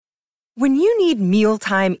When you need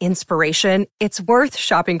mealtime inspiration, it's worth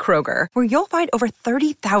shopping Kroger, where you'll find over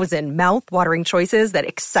 30,000 mouth-watering choices that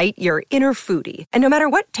excite your inner foodie. And no matter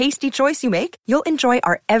what tasty choice you make, you'll enjoy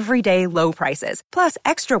our everyday low prices, plus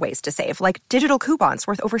extra ways to save, like digital coupons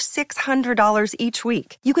worth over $600 each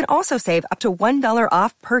week. You can also save up to $1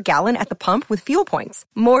 off per gallon at the pump with fuel points.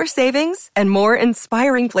 More savings and more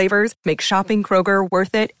inspiring flavors make shopping Kroger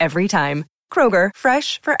worth it every time. Kroger,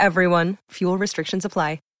 fresh for everyone. Fuel restrictions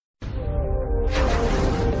apply.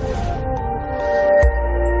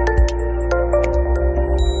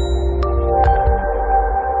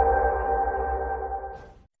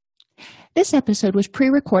 This episode was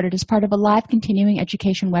pre-recorded as part of a live continuing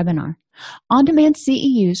education webinar. On-demand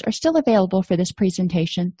CEUs are still available for this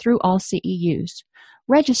presentation through All CEUs.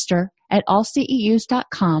 Register at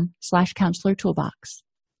allceus.com/counselor toolbox.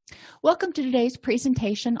 Welcome to today's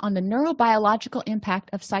presentation on the neurobiological impact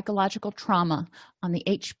of psychological trauma on the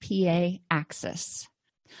HPA-Axis.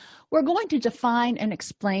 We're going to define and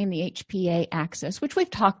explain the HPA-Axis, which we've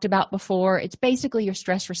talked about before. It's basically your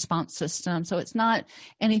stress response system, so it's not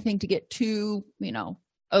anything to get too,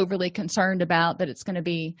 overly concerned about that it's going to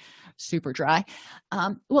be super dry.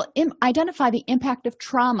 Identify the impact of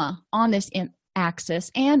trauma on this axis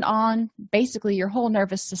and on basically your whole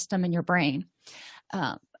nervous system and your brain.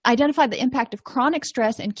 Identify the impact of chronic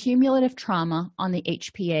stress and cumulative trauma on the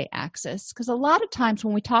HPA-Axis, because a lot of times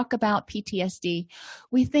when we talk about PTSD,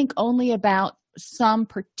 we think only about some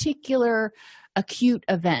particular acute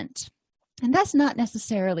event, and that's not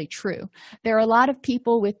necessarily true. There are a lot of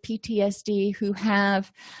people with PTSD who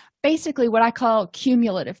have basically what I call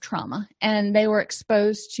cumulative trauma, and they were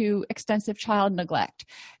exposed to extensive child neglect.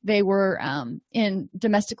 They were in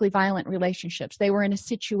domestically violent relationships. They were in a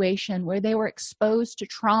situation where they were exposed to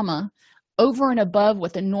trauma over and above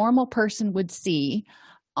what the normal person would see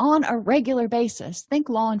on a regular basis. Think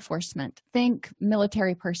law enforcement, think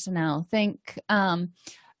military personnel, think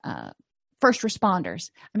first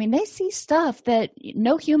responders. I mean, they see stuff that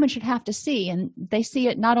no human should have to see, and they see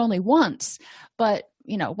it not only once, but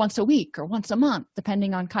once a week or once a month,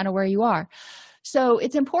 depending on kind of where you are. So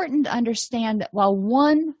it's important to understand that while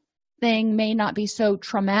one thing may not be so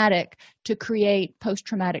traumatic to create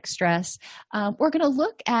post-traumatic stress, we're going to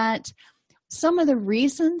look at some of the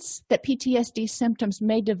reasons that PTSD symptoms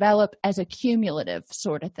may develop as a cumulative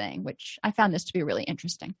sort of thing, which I found this to be really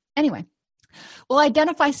interesting. Anyway, we'll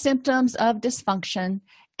identify symptoms of dysfunction,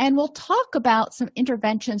 and we'll talk about some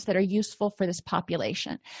interventions that are useful for this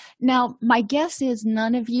population. Now, my guess is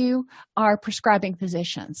none of you are prescribing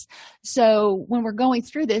physicians. So when we're going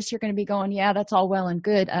through this, you're going to be going, yeah, that's all well and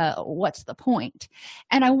good. What's the point?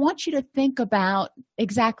 And I want you to think about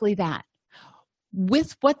exactly that.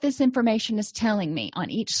 With what this information is telling me on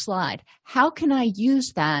each slide, how can I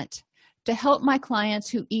use that to help my clients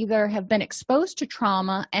who either have been exposed to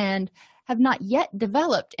trauma and have not yet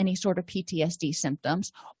developed any sort of PTSD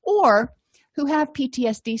symptoms, or who have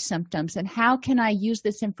PTSD symptoms, and how can I use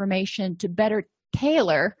this information to better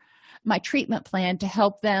tailor my treatment plan to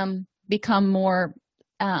help them become more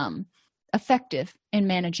effective in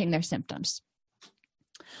managing their symptoms.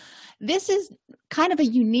 This is kind of a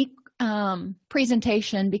unique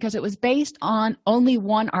presentation because it was based on only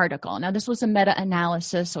one article. Now, this was a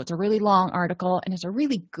meta-analysis, so it's a really long article, and it's a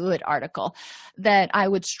really good article that I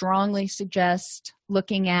would strongly suggest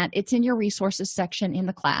looking at. It's in your resources section in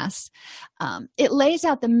the class. It lays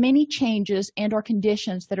out the many changes and or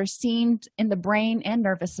conditions that are seen in the brain and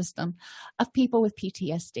nervous system of people with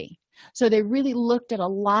PTSD. So they really looked at a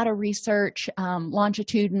lot of research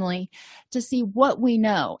longitudinally to see what we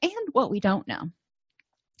know and what we don't know.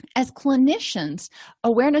 As clinicians,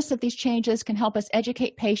 awareness of these changes can help us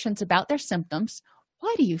educate patients about their symptoms.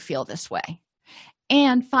 Why do you feel this way?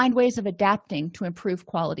 And find ways of adapting to improve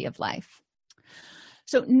quality of life.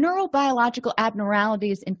 So neurobiological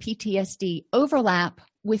abnormalities in PTSD overlap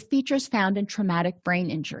with features found in traumatic brain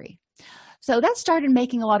injury. So that started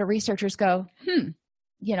making a lot of researchers go,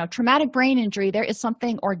 traumatic brain injury, there is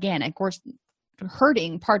something organic or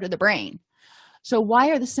hurting part of the brain. So why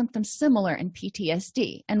are the symptoms similar in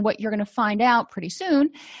PTSD? And what you're going to find out pretty soon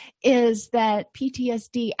is that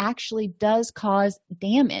PTSD actually does cause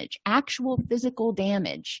damage, actual physical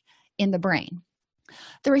damage in the brain.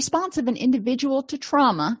 The response of an individual to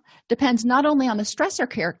trauma depends not only on the stressor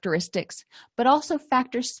characteristics, but also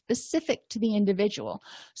factors specific to the individual.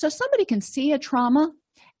 So somebody can see a trauma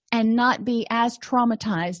and not be as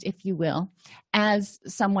traumatized, if you will, as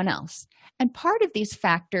someone else. And part of these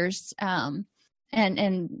factors,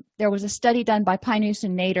 and there was a study done by Pinus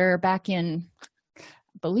and Nader back in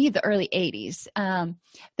believe the early 80s,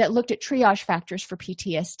 that looked at triage factors for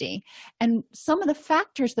PTSD. And some of the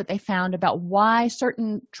factors that they found about why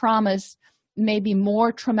certain traumas may be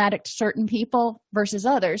more traumatic to certain people versus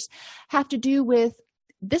others have to do with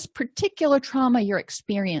this particular trauma you're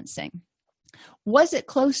experiencing. Was it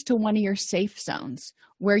close to one of your safe zones,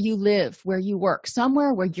 where you live, where you work,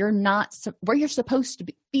 somewhere where you're supposed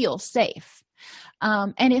to feel safe?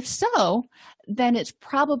 And if so, then it's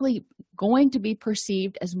probably going to be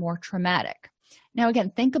perceived as more traumatic. Now,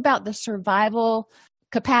 again, think about the survival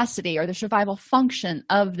capacity or the survival function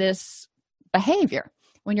of this behavior.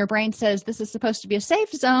 When your brain says this is supposed to be a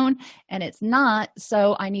safe zone and it's not,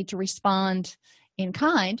 so I need to respond in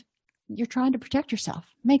kind, you're trying to protect yourself.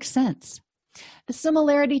 Makes sense. The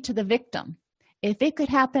similarity to the victim. If it could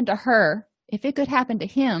happen to her, if it could happen to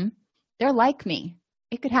him, they're like me.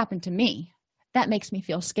 It could happen to me. That makes me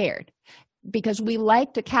feel scared, because we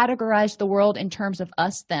like to categorize the world in terms of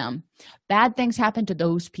us, them. Bad things happen to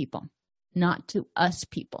those people, not to us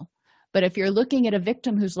people. But if you're looking at a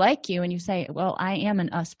victim who's like you and you say, well, I am an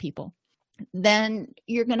us people, then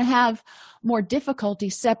you're going to have more difficulty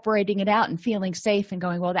separating it out and feeling safe and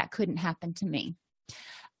going, well, that couldn't happen to me.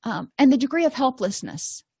 And the degree of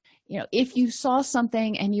helplessness. If you saw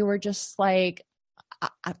something and you were just like,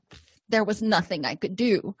 there was nothing I could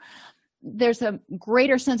do, there's a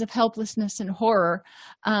greater sense of helplessness and horror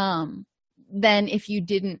than if you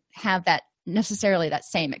didn't have that necessarily that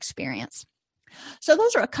same experience. So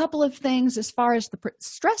those are a couple of things as far as the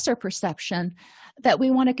stressor perception that we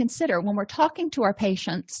want to consider when we're talking to our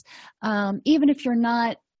patients, even if you're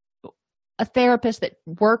not a therapist that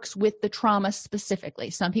works with the trauma specifically.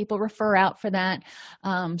 Some people refer out for that.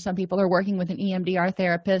 Some people are working with an EMDR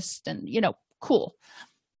therapist, and, cool.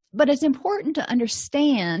 But it's important to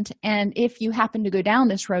understand, and if you happen to go down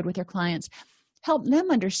this road with your clients, help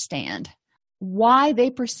them understand why they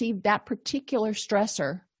perceive that particular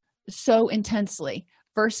stressor so intensely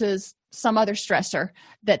versus some other stressor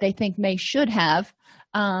that they think should have,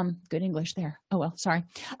 good English there. Oh, well, sorry.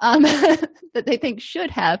 That they think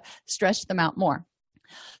should have stressed them out more.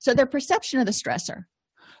 So their perception of the stressor,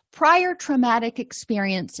 prior traumatic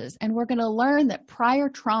experiences, and we're going to learn that prior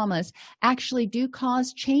traumas actually do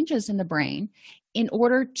cause changes in the brain in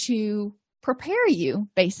order to prepare you,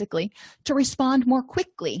 basically, to respond more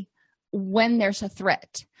quickly when there's a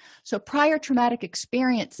threat. So prior traumatic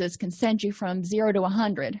experiences can send you from 0 to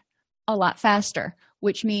 100 a lot faster,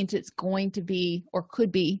 which means it's going to be or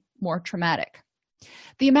could be more traumatic.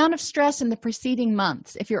 The amount of stress in the preceding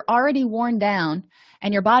months, if you're already worn down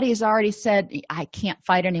and your body has already said, I can't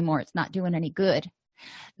fight anymore, it's not doing any good,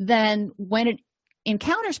 then when it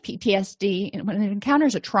encounters PTSD and when it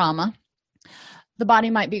encounters a trauma, the body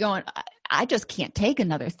might be going, I just can't take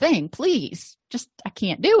another thing, please. I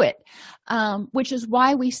can't do it. Which is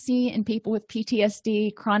why we see in people with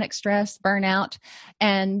PTSD, chronic stress, burnout,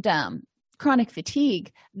 and chronic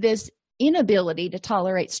fatigue, this inability to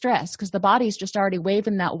tolerate stress because the body's just already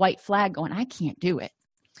waving that white flag going, I can't do it.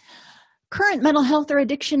 Current mental health or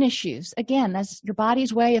addiction issues. Again, that's your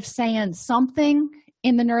body's way of saying something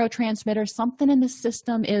in the neurotransmitter, something in the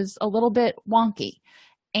system is a little bit wonky.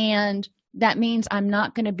 And that means I'm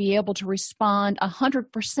not going to be able to respond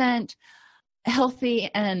 100%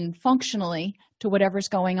 healthy and functionally to whatever's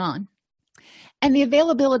going on. And the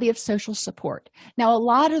availability of social support. Now, a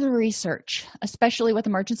lot of the research, especially with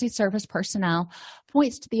emergency service personnel,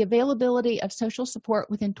 points to the availability of social support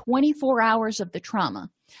within 24 hours of the trauma.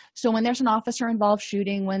 So when there's an officer-involved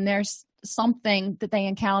shooting, when there's something that they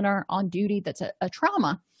encounter on duty that's a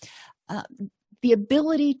trauma, the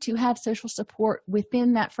ability to have social support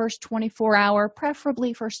within that first 24-hour,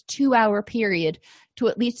 preferably first 2-hour period to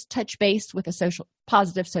at least touch base with a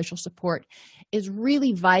positive social support is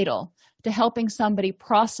really vital to helping somebody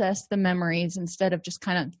process the memories instead of just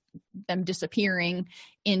kind of them disappearing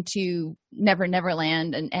into Never Never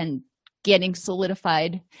Land and getting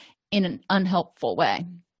solidified in an unhelpful way.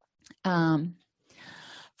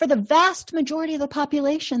 For the vast majority of the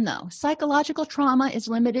population, though, psychological trauma is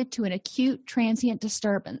limited to an acute transient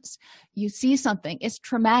disturbance. You see something, it's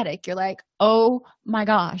traumatic. You're like, oh my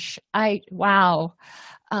gosh, wow.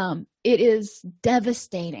 It is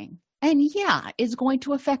devastating. And yeah, it's going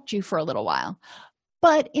to affect you for a little while.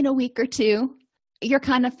 But in a week or two, you're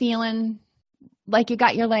kind of feeling like you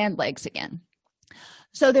got your land legs again.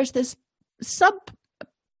 So there's this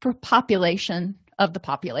subpopulation of the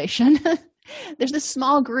population. There's this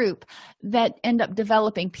small group that end up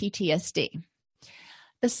developing PTSD.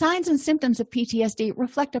 The signs and symptoms of PTSD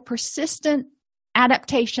reflect a persistent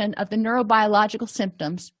adaptation of the neurobiological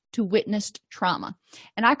symptoms to witnessed trauma.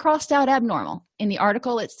 And I crossed out abnormal. In the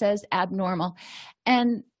article, it says abnormal.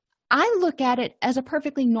 And I look at it as a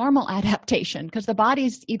perfectly normal adaptation because the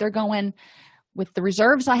body's either going, with the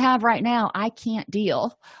reserves I have right now, I can't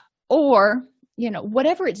deal, or,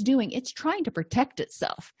 whatever it's doing, it's trying to protect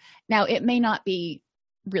itself. Now, it may not be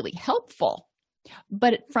really helpful,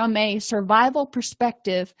 but from a survival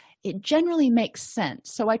perspective, it generally makes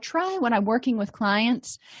sense. So I try, when I'm working with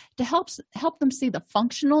clients, to help them see the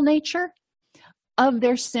functional nature of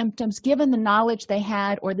their symptoms given the knowledge they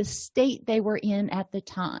had or the state they were in at the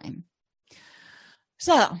time.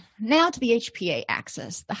 So now to the HPA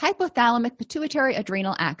axis, the hypothalamic pituitary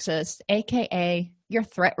adrenal axis, aka your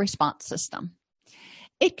threat response system.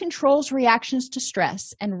 It controls reactions to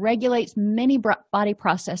stress and regulates many body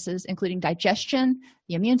processes, including digestion,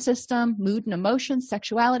 the immune system, mood and emotions,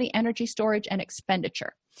 sexuality, energy storage, and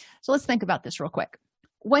expenditure. So let's think about this real quick.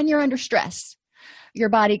 When you're under stress, your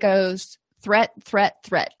body goes, threat, threat,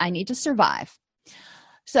 threat. I need to survive.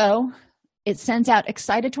 So it sends out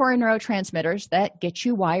excitatory neurotransmitters that get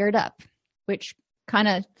you wired up, which kind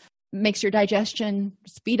of makes your digestion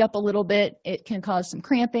speed up a little bit. It can cause some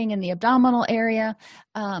cramping in the abdominal area.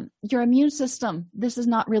 Your immune system, this is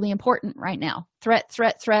not really important right now. Threat,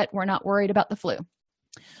 threat, threat. We're not worried about the flu.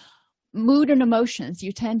 Mood and emotions,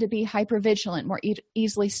 you tend to be hypervigilant, more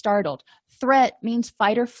easily startled. Threat means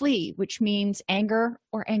fight or flee, which means anger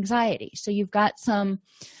or anxiety. So you've got some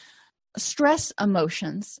stress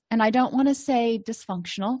emotions, and I don't want to say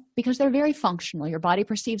dysfunctional because they're very functional. Your body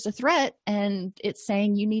perceives a threat and it's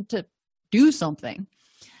saying you need to do something.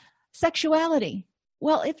 Sexuality.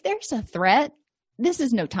 Well, if there's a threat, this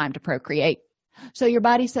is no time to procreate. So your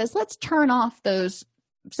body says, let's turn off those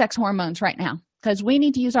sex hormones right now because we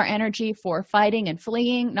need to use our energy for fighting and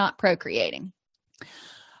fleeing, not procreating,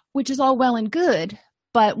 which is all well and good.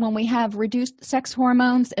 But when we have reduced sex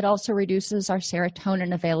hormones, it also reduces our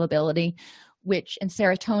serotonin availability, and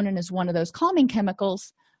serotonin is one of those calming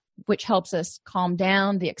chemicals, which helps us calm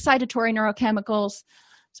down the excitatory neurochemicals.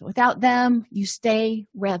 So without them, you stay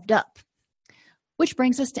revved up, which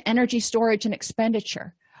brings us to energy storage and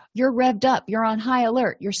expenditure. You're revved up. You're on high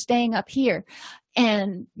alert. You're staying up here.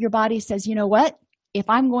 And your body says, you know what? If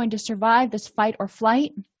I'm going to survive this fight or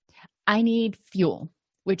flight, I need fuel,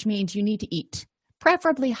 which means you need to eat.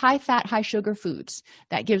 Preferably high-fat, high-sugar foods.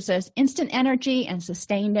 That gives us instant energy and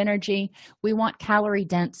sustained energy. We want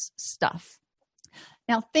calorie-dense stuff.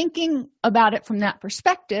 Now, thinking about it from that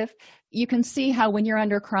perspective, you can see how when you're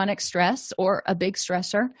under chronic stress or a big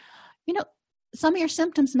stressor, some of your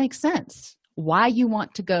symptoms make sense. Why you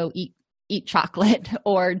want to go eat chocolate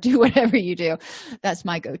or do whatever you do. That's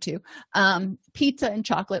my go-to. Pizza and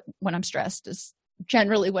chocolate when I'm stressed is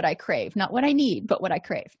generally what I crave. Not what I need, but what I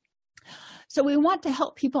crave. So we want to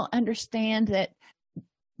help people understand that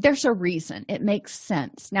there's a reason. It makes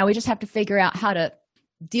sense. Now we just have to figure out how to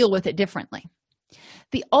deal with it differently.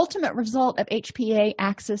 The ultimate result of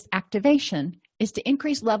HPA-Axis activation is to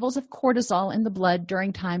increase levels of cortisol in the blood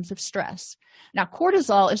during times of stress. Now,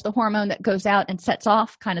 cortisol is the hormone that goes out and sets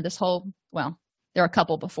off kind of this whole, well, there are a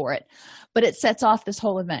couple before it, but it sets off this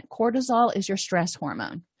whole event. Cortisol is your stress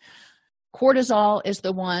hormone. Cortisol is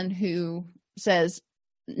the one who says,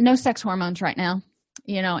 no sex hormones right now,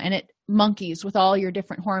 and it monkeys with all your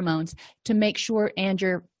different hormones to make sure, and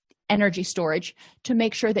your energy storage, to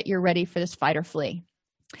make sure that you're ready for this fight or flee.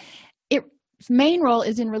 Its main role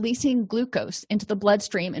is in releasing glucose into the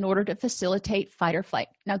bloodstream in order to facilitate fight or flight.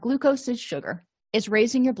 Now, glucose is sugar. It's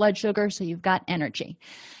raising your blood sugar so you've got energy.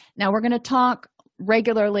 Now, we're going to talk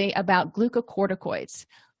regularly about glucocorticoids,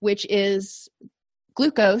 which is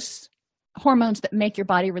glucose hormones that make your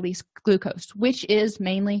body release glucose, which is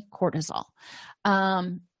mainly cortisol.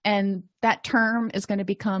 And that term is going to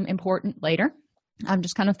become important later. I'm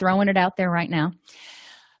just kind of throwing it out there right now.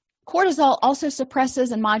 Cortisol also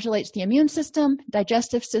suppresses and modulates the immune system,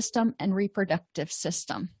 digestive system, and reproductive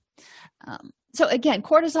system. So again,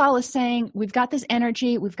 cortisol is saying, we've got this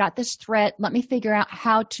energy, we've got this threat. Let me figure out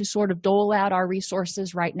how to sort of dole out our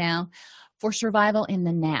resources right now for survival in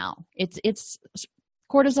the now.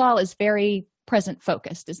 Cortisol is very present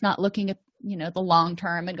focused. It's not looking at, the long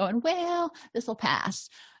term and going, well, this will pass.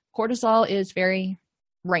 Cortisol is very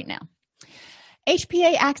right now.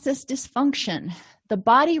 HPA-Axis dysfunction. The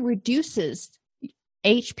body reduces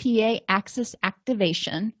HPA-Axis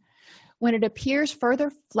activation when it appears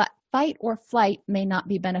further fight or flight may not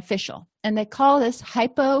be beneficial. And they call this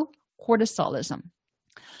hypocortisolism.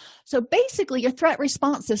 So basically, your threat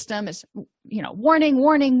response system is, warning,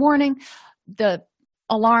 warning, warning. The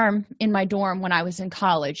alarm in my dorm when I was in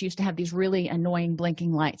college used to have these really annoying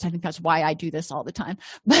blinking lights. I think that's why I do this all the time.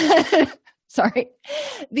 Sorry.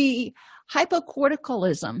 The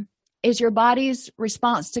hypocorticalism is your body's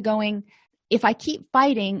response to going, if I keep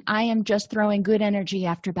fighting, I am just throwing good energy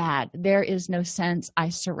after bad. There is no sense, I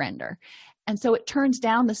surrender. And so it turns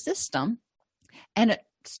down the system and it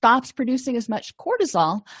stops producing as much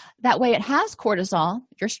cortisol. That way it has cortisol,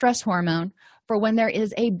 your stress hormone, for when there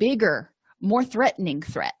is a bigger, more threatening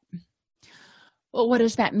threat. Well, what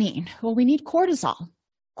does that mean? Well, we need cortisol.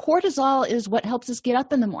 Cortisol is what helps us get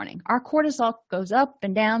up in the morning. Our cortisol goes up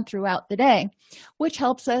and down throughout the day, which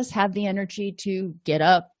helps us have the energy to get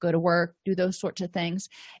up, go to work, do those sorts of things.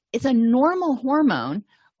 It's a normal hormone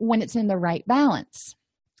when it's in the right balance.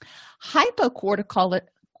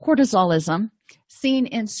 Hypocortisolism, seen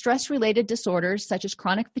in stress-related disorders such as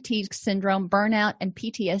chronic fatigue syndrome, burnout, and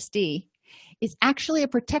PTSD, is actually a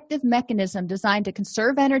protective mechanism designed to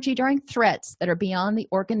conserve energy during threats that are beyond the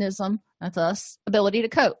organism, that's us, ability to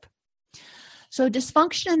cope. So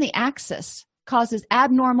dysfunction in the axis causes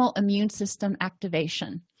abnormal immune system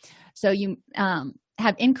activation. So you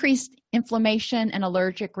have increased inflammation and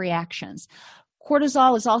allergic reactions.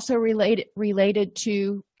 Cortisol is also related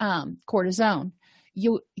to cortisone.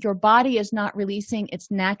 Your body is not releasing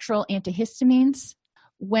its natural antihistamines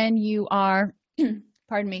when you are,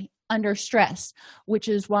 under stress, which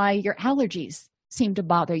is why your allergies seem to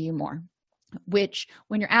bother you more. Which,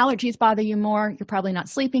 when your allergies bother you more, you're probably not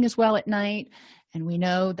sleeping as well at night. And we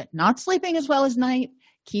know that not sleeping as well as night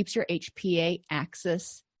keeps your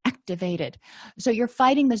HPA-Axis activated. So you're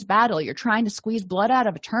fighting this battle. You're trying to squeeze blood out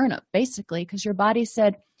of a turnip, basically, because your body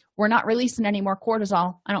said, we're not releasing any more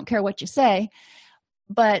cortisol. I don't care what you say.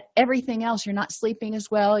 But everything else, you're not sleeping as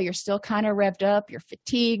well. You're still kind of revved up. You're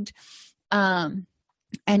fatigued.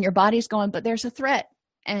 And your body's going, but there's a threat.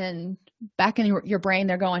 And back in your brain,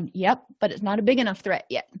 they're going, yep, but it's not a big enough threat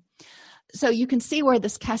yet. So you can see where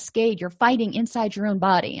this cascade, you're fighting inside your own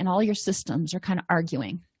body and all your systems are kind of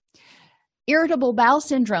arguing. Irritable bowel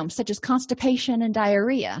syndrome, such as constipation and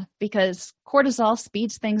diarrhea, because cortisol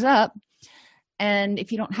speeds things up. And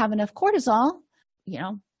if you don't have enough cortisol,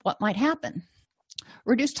 what might happen?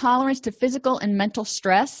 Reduced tolerance to physical and mental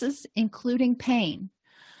stresses, including pain.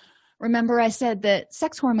 Remember, I said that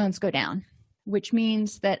sex hormones go down, which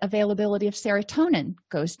means that availability of serotonin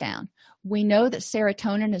goes down. We know that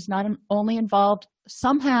serotonin is not only involved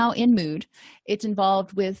somehow in mood, it's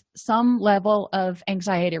involved with some level of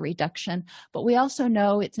anxiety reduction, but we also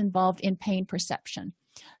know it's involved in pain perception.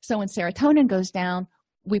 So when serotonin goes down,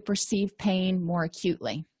 we perceive pain more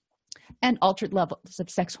acutely, and altered levels of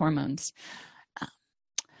sex hormones.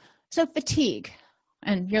 So fatigue,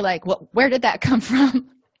 and you're like, well, where did that come from?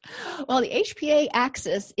 Well, the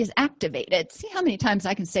HPA-Axis is activated. See how many times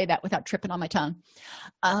I can say that without tripping on my tongue.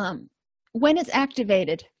 When it's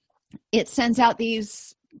activated, it sends out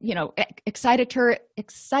these, excitatory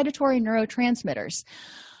neurotransmitters.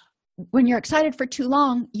 When you're excited for too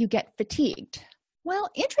long, you get fatigued. Well,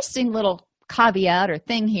 interesting little caveat or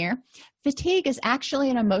thing here. Fatigue is actually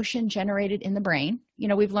an emotion generated in the brain.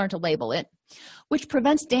 We've learned to label it, which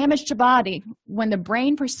prevents damage to body when the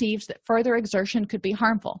brain perceives that further exertion could be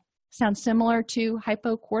harmful. Sounds similar to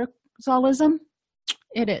hypocortisolism?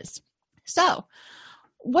 It is. So,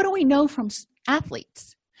 what do we know from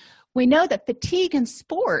athletes? We know that fatigue in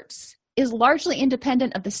sports is largely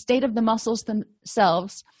independent of the state of the muscles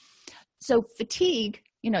themselves. So fatigue,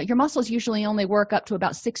 your muscles usually only work up to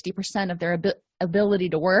about 60% of their ability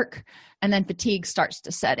to work, and then fatigue starts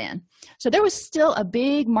to set in. So there was still a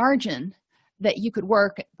big margin that you could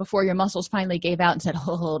work before your muscles finally gave out and said,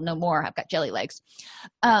 oh, no more, I've got jelly legs.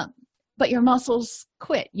 But your muscles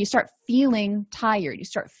quit. You start feeling tired. You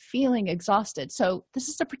start feeling exhausted. So this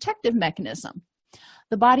is a protective mechanism.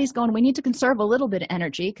 The body's going, we need to conserve a little bit of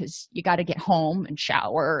energy because you got to get home and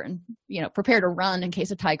shower and, prepare to run in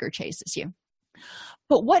case a tiger chases you.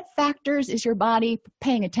 But what factors is your body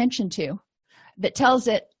paying attention to that tells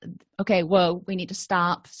it, okay, whoa, we need to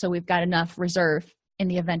stop so we've got enough reserve in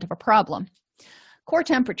the event of a problem? Core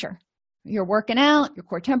temperature. You're working out, your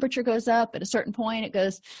core temperature goes up. At a certain point, it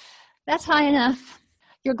goes, that's high enough.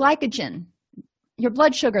 Your glycogen, your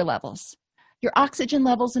blood sugar levels, your oxygen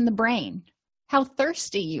levels in the brain, how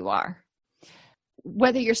thirsty you are,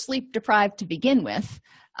 whether you're sleep deprived to begin with,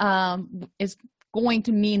 is going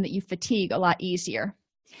to mean that you fatigue a lot easier.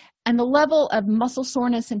 And the level of muscle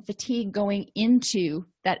soreness and fatigue going into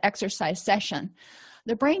that exercise session,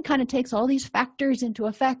 the brain kind of takes all these factors into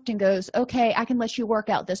effect and goes, okay, I can let you work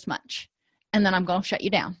out this much, and then I'm going to shut you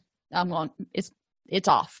down. It's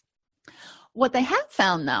off. What they have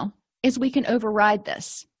found, though, is we can override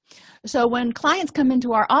this. So when clients come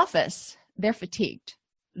into our office, they're fatigued.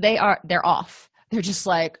 They're off. They're just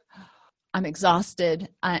like, I'm exhausted,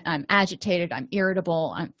 I'm agitated, I'm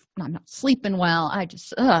irritable, I'm not sleeping well, I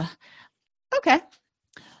just, okay.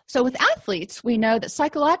 So with athletes, we know that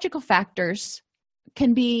psychological factors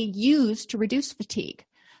can be used to reduce fatigue,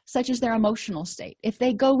 such as their emotional state. If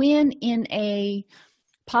they go in a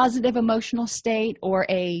positive emotional state or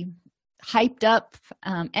a hyped up,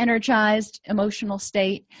 energized emotional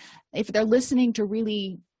state, if they're listening to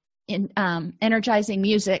really energizing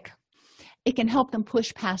music, it can help them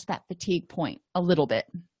push past that fatigue point a little bit.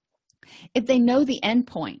 If they know the end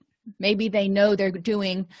point, maybe they know they're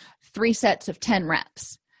doing 3 sets of 10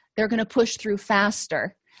 reps, they're going to push through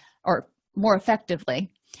faster or more effectively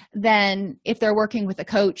than if they're working with a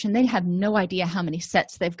coach and they have no idea how many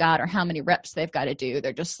sets they've got or how many reps they've got to do.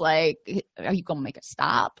 They're just like, are you going to make it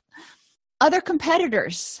stop? Other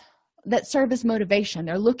competitors that serve as motivation,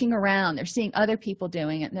 they're looking around, they're seeing other people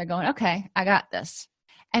doing it, and they're going, okay, I got this.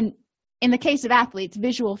 And in the case of athletes,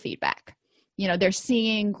 visual feedback. They're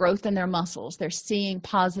seeing growth in their muscles. They're seeing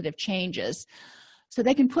positive changes. So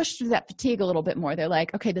they can push through that fatigue a little bit more. They're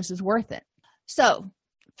like, okay, this is worth it. So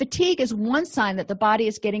fatigue is one sign that the body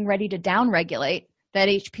is getting ready to downregulate that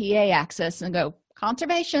HPA-Axis and go,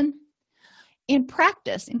 conservation. In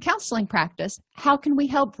practice, in counseling practice, how can we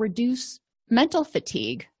help reduce mental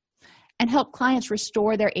fatigue and help clients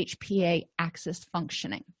restore their HPA-Axis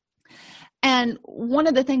functioning? And one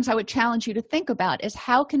of the things I would challenge you to think about is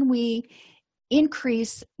how can we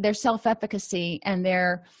increase their self-efficacy and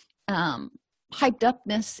their hyped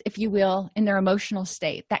upness, if you will, in their emotional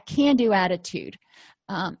state, that can-do attitude,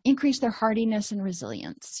 increase their hardiness and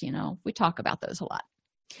resilience. We talk about those a lot.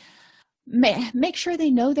 Make sure they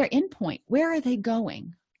know their endpoint. Where are they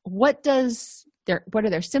going? What are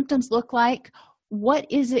their symptoms look like? What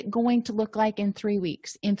is it going to look like in 3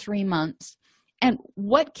 weeks, in 3 months? And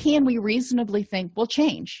what can we reasonably think will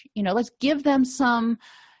change? Let's give them some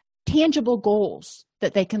tangible goals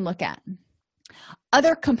that they can look at.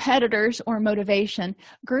 Other competitors or motivation,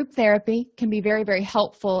 group therapy can be very, very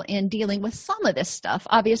helpful in dealing with some of this stuff.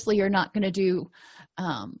 Obviously, you're not going to do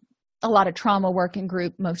a lot of trauma work in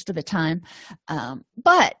group most of the time.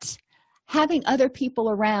 But having other people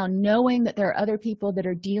around, knowing that there are other people that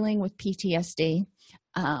are dealing with PTSD,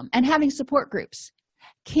 and having support groups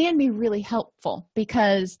can be really helpful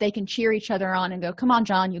because they can cheer each other on and go, come on,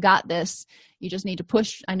 John, you got this. You just need to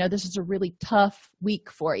push. I know this is a really tough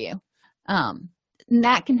week for you. And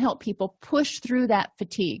that can help people push through that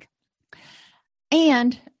fatigue.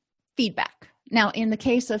 And feedback. Now, in the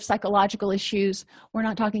case of psychological issues, we're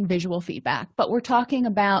not talking visual feedback, but we're talking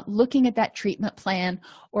about looking at that treatment plan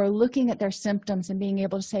or looking at their symptoms and being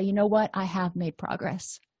able to say, you know what, I have made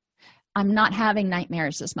progress. I'm not having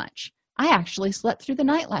nightmares as much. I actually slept through the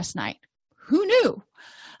night last night. Who knew?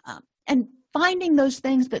 And finding those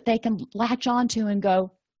things that they can latch onto and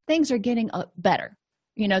go, things are getting better.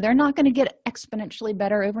 They're not going to get exponentially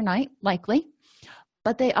better overnight, likely,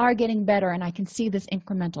 but they are getting better, and I can see this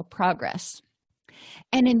incremental progress.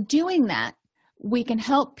 And in doing that, we can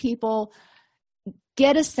help people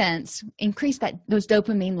get a sense, increase those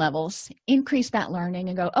dopamine levels, increase that learning,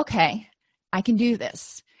 and go, okay, I can do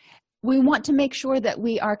this. We want to make sure that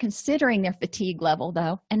we are considering their fatigue level,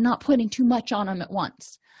 though, and not putting too much on them at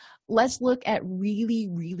once. Let's look at really,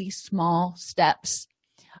 really small steps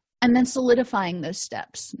and then solidifying those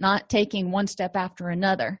steps, not taking one step after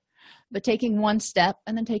another, but taking one step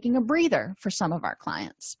and then taking a breather for some of our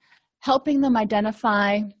clients, helping them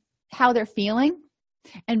identify how they're feeling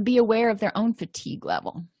and be aware of their own fatigue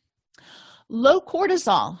level. Low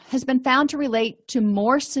cortisol has been found to relate to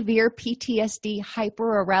more severe PTSD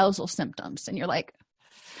hyperarousal symptoms. And you're like,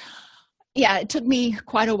 yeah, it took me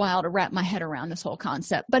quite a while to wrap my head around this whole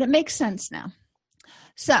concept, but it makes sense now.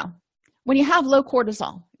 So when you have low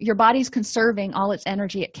cortisol, your body's conserving all its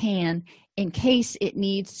energy it can in case it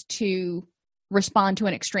needs to respond to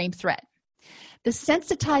an extreme threat. The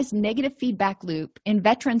sensitized negative feedback loop in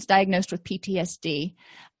veterans diagnosed with PTSD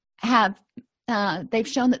they've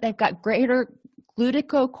shown that they've got greater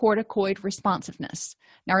glucocorticoid responsiveness.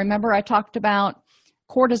 Now, remember, I talked about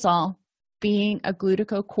cortisol being a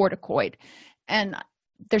glucocorticoid, and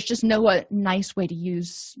there's just no nice way to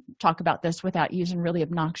talk about this without using really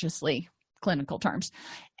obnoxiously clinical terms.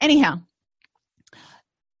 Anyhow,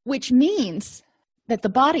 which means that the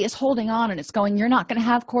body is holding on and it's going, you're not going to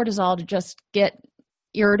have cortisol to just get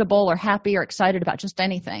irritable or happy or excited about just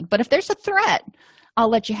anything. But if there's a threat, I'll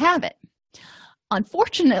let you have it.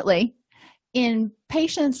 Unfortunately, in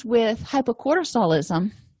patients with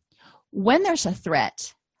hypocortisolism, when there's a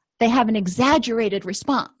threat, they have an exaggerated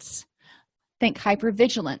response. Think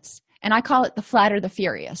hypervigilance, and I call it the flat or the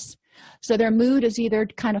furious. So their mood is either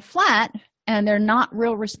kind of flat and they're not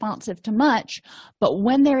real responsive to much. But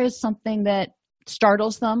when there is something that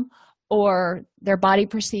startles them or their body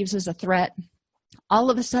perceives as a threat, all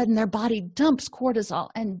of a sudden their body dumps cortisol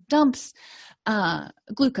and dumps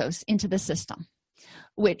glucose into the system,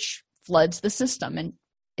 which floods the system. And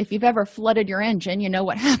if you've ever flooded your engine, you know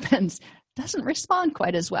what happens. It doesn't respond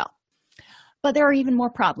quite as well. But there are even more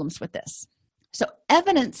problems with this. So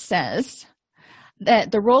evidence says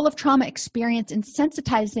that the role of trauma experience in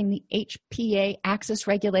sensitizing the HPA-Axis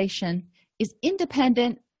regulation is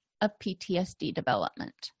independent of PTSD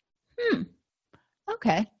development.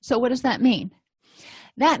 Okay, so what does that mean?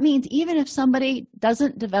 That means even if somebody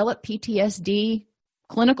doesn't develop PTSD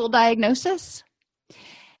clinical diagnosis,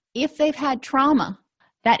 if they've had trauma,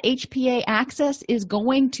 that HPA-Axis is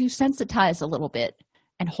going to sensitize a little bit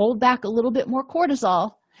and hold back a little bit more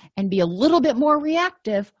cortisol and be a little bit more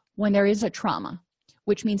reactive when there is a trauma,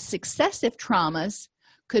 which means successive traumas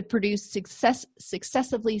could produce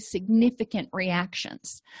successively significant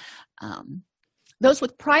reactions. Those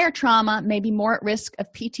with prior trauma may be more at risk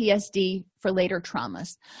of PTSD for later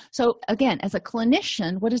traumas. So again, as a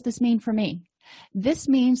clinician, what does this mean for me? This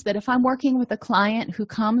means that if I'm working with a client who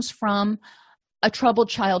comes from a troubled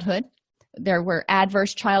childhood, there were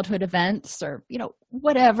adverse childhood events or,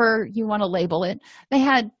 whatever you want to label it. They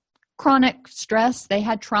had chronic stress, they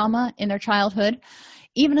had trauma in their childhood,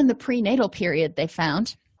 even in the prenatal period they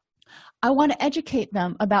found. I want to educate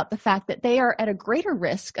them about the fact that they are at a greater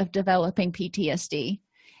risk of developing PTSD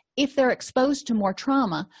if they're exposed to more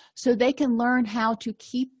trauma, so they can learn how to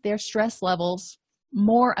keep their stress levels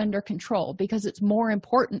more under control, because it's more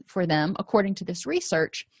important for them, according to this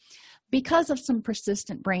research, because of some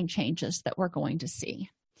persistent brain changes that we're going to see.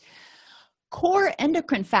 Core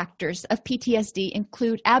endocrine factors of PTSD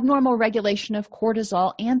include abnormal regulation of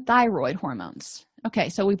cortisol and thyroid hormones. Okay,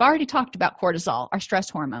 so we've already talked about cortisol, our stress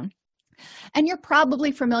hormone. And you're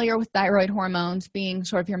probably familiar with thyroid hormones being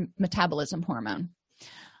sort of your metabolism hormone.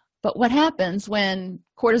 But what happens when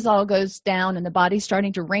cortisol goes down and the body's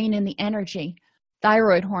starting to rein in the energy?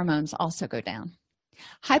 Thyroid hormones also go down.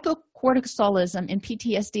 Hypocortisolism in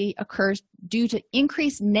PTSD occurs due to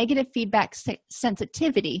increased negative feedback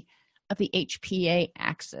sensitivity of the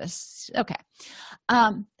HPA-Axis. Okay.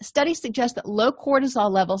 Studies suggest that low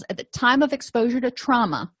cortisol levels at the time of exposure to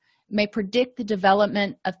trauma may predict the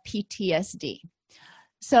development of PTSD.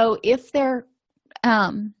 So if their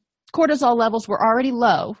cortisol levels were already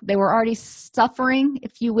low, they were already suffering,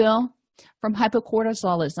 if you will, from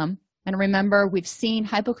hypocortisolism. And remember, we've seen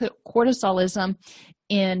hypocortisolism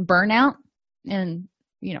in burnout and,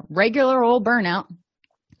 regular old burnout,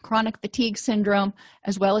 chronic fatigue syndrome,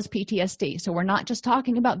 as well as PTSD. So we're not just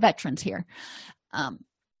talking about veterans here.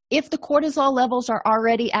 If the cortisol levels are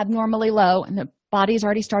already abnormally low and the body's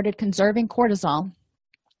already started conserving cortisol,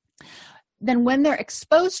 then when they're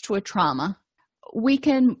exposed to a trauma, we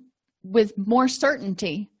can, with more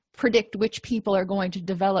certainty, predict which people are going to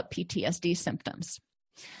develop PTSD symptoms.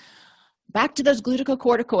 Back to those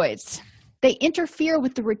glucocorticoids. They interfere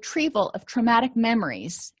with the retrieval of traumatic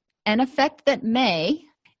memories, an effect that may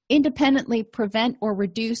independently prevent or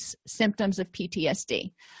reduce symptoms of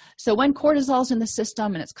PTSD. So when cortisol's in the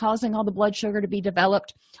system and it's causing all the blood sugar to be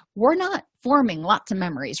developed, we're not forming lots of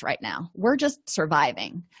memories right now. We're just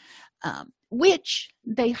surviving, which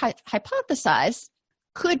they hypothesize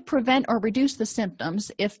could prevent or reduce the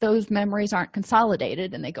symptoms if those memories aren't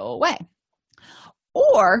consolidated and they go away.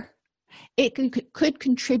 Or it could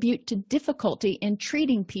contribute to difficulty in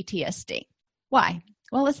treating PTSD. Why?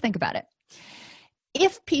 Well, let's think about it.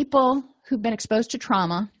 If people who've been exposed to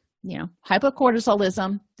trauma,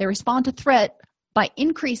 hypocortisolism, they respond to threat by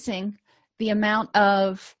increasing the amount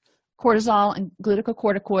of cortisol and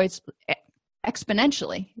glucocorticoids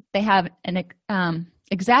exponentially. They have an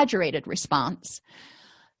exaggerated response.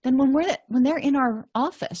 Then when they're in our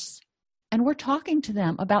office and we're talking to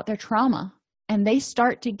them about their trauma and they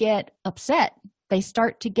start to get upset, they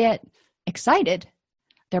start to get excited,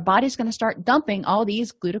 their body's going to start dumping all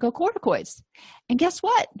these glucocorticoids. And guess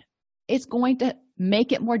what? It's going to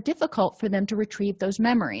make it more difficult for them to retrieve those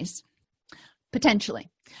memories, potentially.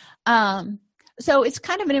 So it's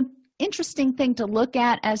kind of an interesting thing to look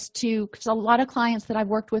at because a lot of clients that I've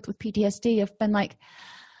worked with PTSD have been like,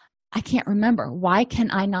 I can't remember. Why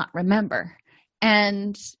can I not remember?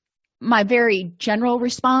 And my very general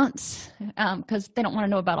response, because they don't want to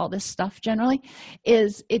know about all this stuff generally,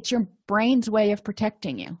 is it's your brain's way of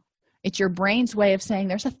protecting you. It's your brain's way of saying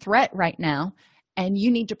there's a threat right now and you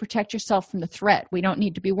need to protect yourself from the threat. We don't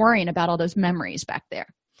need to be worrying about all those memories back there.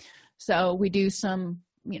 So we do some,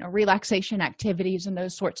 relaxation activities and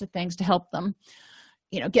those sorts of things to help them,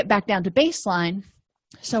 get back down to baseline.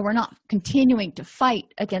 So we're not continuing to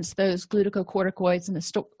fight against those glucocorticoids and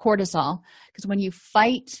the cortisol, because when you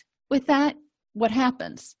fight with that, what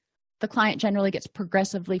happens? The client generally gets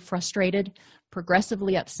progressively frustrated,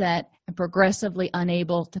 progressively upset, and progressively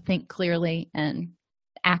unable to think clearly and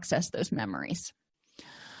access those memories.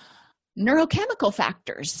 Neurochemical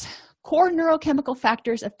factors. Core neurochemical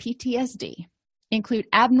factors of PTSD include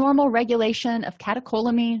abnormal regulation of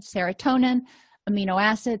catecholamine, serotonin, amino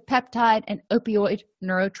acid, peptide, and opioid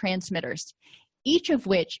neurotransmitters, each of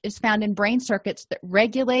which is found in brain circuits that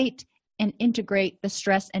regulate and integrate the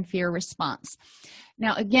stress and fear response.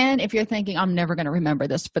 Now, again, if you're thinking, I'm never going to remember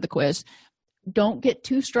this for the quiz, don't get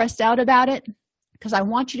too stressed out about it, because I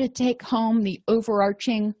want you to take home the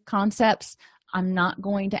overarching concepts. I'm not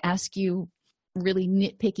going to ask you really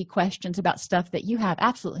nitpicky questions about stuff that you have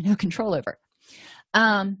absolutely no control over.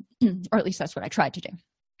 Or at least that's what I tried to do.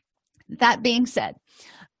 That being said,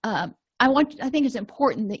 I think it's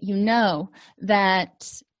important that you know that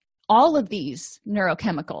all of these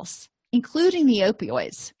neurochemicals, including the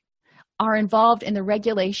opioids, are involved in the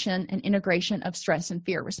regulation and integration of stress and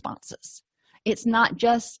fear responses. It's not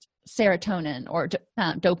just serotonin or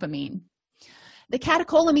dopamine. The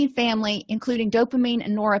catecholamine family, including dopamine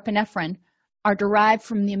and norepinephrine, are derived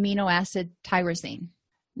from the amino acid tyrosine.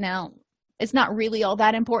 Now, it's not really all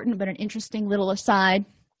that important, but an interesting little aside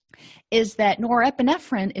is that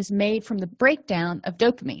norepinephrine is made from the breakdown of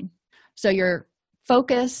dopamine. So your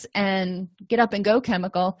focus and get up and go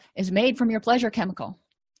chemical is made from your pleasure chemical.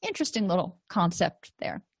 Interesting little concept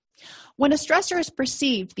there. When a stressor is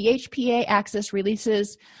perceived, the HPA-Axis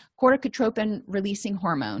releases corticotropin-releasing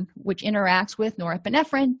hormone, which interacts with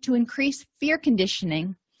norepinephrine to increase fear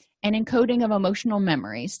conditioning and encoding of emotional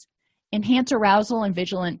memories, enhance arousal and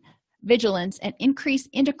vigilance, and increase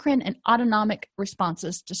endocrine and autonomic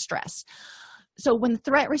responses to stress. So when the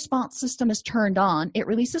threat response system is turned on, it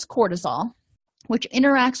releases cortisol, which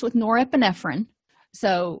interacts with norepinephrine.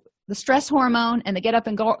 So the stress hormone and the get up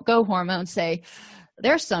and go hormone say,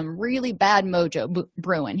 there's some really bad mojo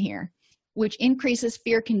brewing here, which increases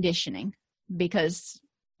fear conditioning because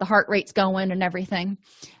the heart rate's going and everything,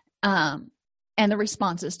 and the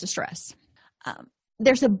responses to stress.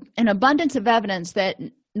 There's an abundance of evidence that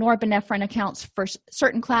norepinephrine accounts for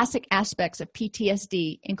certain classic aspects of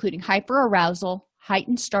PTSD, including hyperarousal,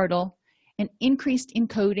 heightened startle, and increased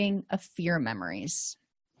encoding of fear memories.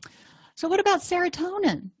 So what about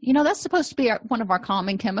serotonin? That's supposed to be one of our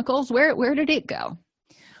calming chemicals. Where did it go?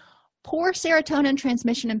 Poor serotonin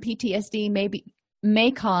transmission in PTSD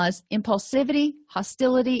may cause impulsivity,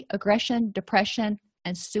 hostility, aggression, depression,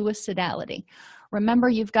 and suicidality. Remember,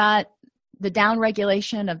 you've got the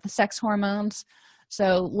downregulation of the sex hormones,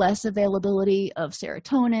 so less availability of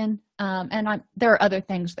serotonin, and there are other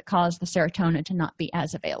things that cause the serotonin to not be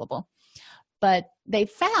as available. But they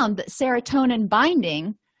found that serotonin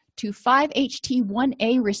binding to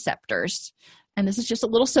 5-HT1A receptors, and this is just a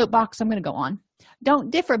little soapbox I'm going to go on,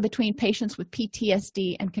 don't differ between patients with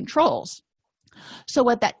PTSD and controls. So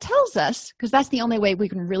what that tells us, because that's the only way we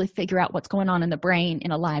can really figure out what's going on in the brain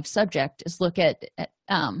in a live subject, is look at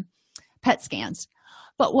PET scans.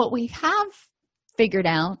 But what we have figured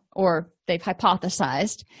out, or they've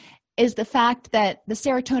hypothesized, is the fact that the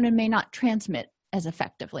serotonin may not transmit as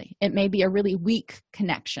effectively. It may be a really weak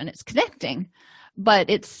connection. It's connecting, but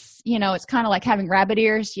it's kind of like having rabbit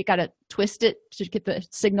ears. You got to twist it to get the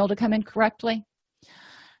signal to come in correctly.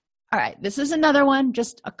 All right, this is another one,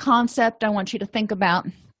 just a concept I want you to think about.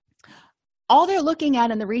 All they're looking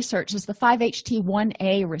at in the research is the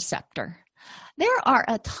 5-HT1A receptor. There are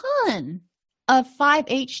a ton of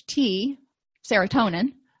 5-HT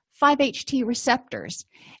serotonin, 5-HT receptors,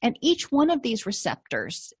 and each one of these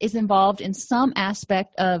receptors is involved in some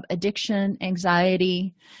aspect of addiction,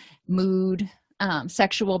 anxiety, mood,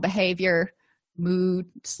 sexual behavior, mood,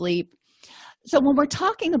 sleep. So when we're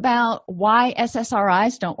talking about why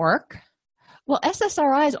SSRIs don't work, well,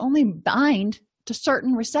 SSRIs only bind to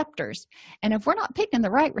certain receptors, and if we're not picking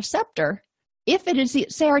the right receptor, if it is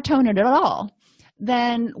serotonin at all,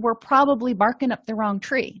 then we're probably barking up the wrong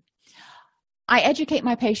tree. I educate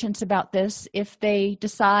my patients about this if they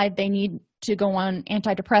decide they need to go on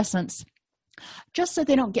antidepressants, just so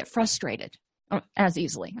they don't get frustrated as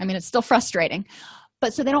easily. I mean, it's still frustrating,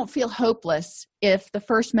 but so they don't feel hopeless if the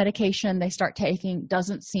first medication they start taking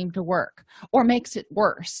doesn't seem to work or makes it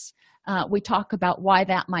worse. We talk about why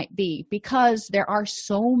that might be, because there are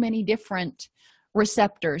so many different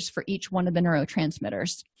receptors for each one of the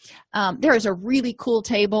neurotransmitters. There is a really cool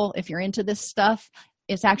table if you're into this stuff.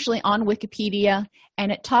 It's actually on Wikipedia,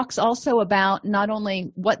 and it talks also about not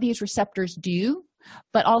only what these receptors do,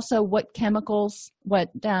 but also what chemicals, what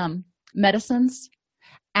medicines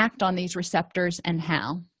act on these receptors and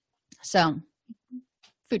how. So,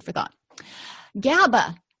 food for thought.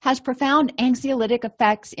 GABA has profound anxiolytic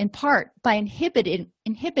effects in part by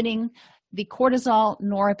inhibiting the cortisol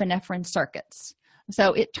norepinephrine circuits.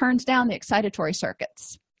 So it turns down the excitatory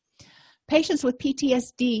circuits. Patients with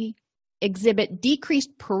PTSD exhibit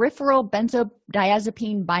decreased peripheral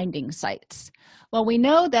benzodiazepine binding sites. Well, we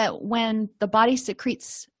know that when the body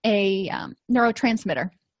secretes a neurotransmitter,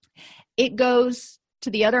 it goes to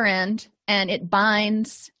the other end and it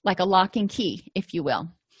binds like a locking key, if you will,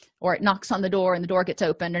 or it knocks on the door and the door gets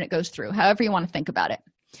opened and it goes through, however you want to think about it.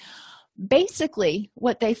 Basically,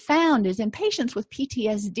 what they found is in patients with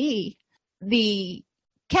PTSD, the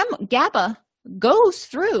GABA goes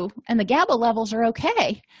through and the GABA levels are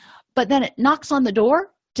okay, but then it knocks on the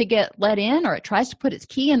door to get let in, or it tries to put its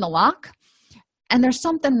key in the lock, and there's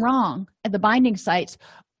something wrong at the binding sites,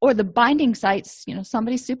 or the binding sites,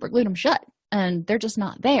 somebody super glued them shut and they're just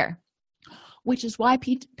not there, which is why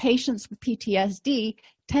patients with PTSD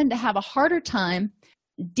tend to have a harder time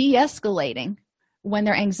de-escalating when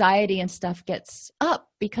their anxiety and stuff gets up,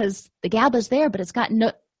 because the GABA's there, but it's got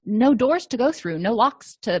no doors to go through, no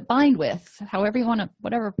locks to bind with, however you want to,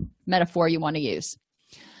 whatever metaphor you want to use.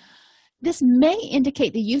 This may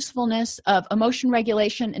indicate the usefulness of emotion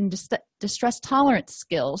regulation and distress tolerance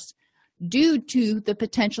skills due to the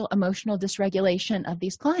potential emotional dysregulation of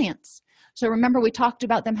these clients. So remember, we talked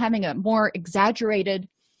about them having a more exaggerated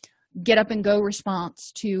get up and go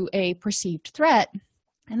response to a perceived threat.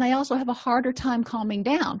 And they also have a harder time calming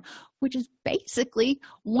down, which is basically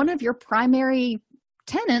one of your primary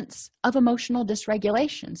tenets of emotional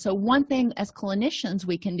dysregulation. So one thing as clinicians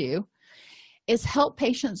we can do is help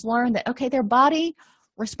patients learn that, okay, their body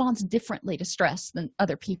responds differently to stress than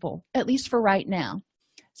other people, at least for right now.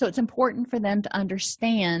 So it's important for them to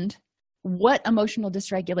understand what emotional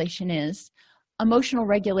dysregulation is, emotional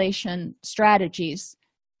regulation strategies,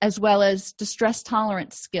 as well as distress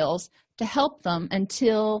tolerance skills to help them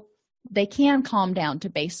until they can calm down to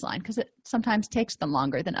baseline, because it sometimes takes them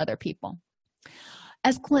longer than other people.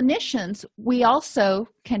 As clinicians, we also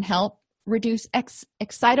can help reduce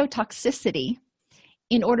excitotoxicity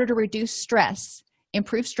in order to reduce stress,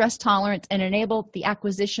 improve stress tolerance, and enable the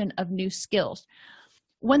acquisition of new skills.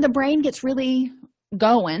 When the brain gets really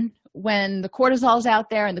going, when the cortisol's out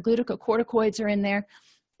there and the glucocorticoids are in there,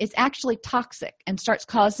 it's actually toxic and starts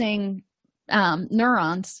causing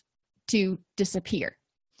neurons to disappear,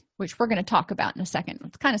 which we're going to talk about in a second.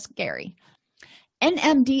 It's kind of scary.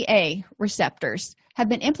 NMDA receptors have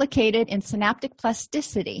been implicated in synaptic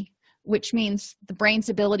plasticity, which means the brain's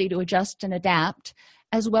ability to adjust and adapt,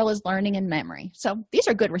 as well as learning and memory. So these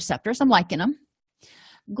are good receptors. I'm liking them.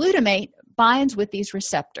 Glutamate binds with these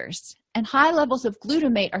receptors, and high levels of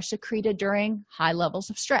glutamate are secreted during high levels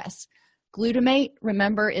of stress. Glutamate,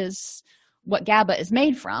 remember, is what GABA is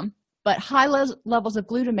made from, but high levels of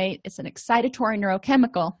glutamate, it's an excitatory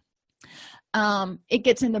neurochemical. It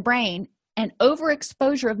gets in the brain, and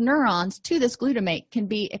overexposure of neurons to this glutamate can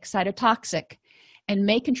be excitotoxic and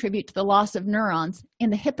may contribute to the loss of neurons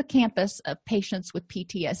in the hippocampus of patients with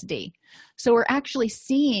PTSD. So we're actually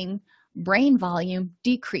seeing brain volume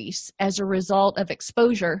decrease as a result of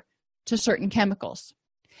exposure to certain chemicals.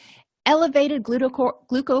 Elevated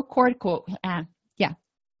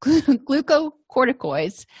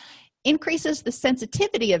glucocorticoids increases the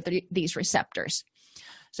sensitivity of these receptors.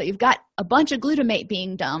 So you've got a bunch of glutamate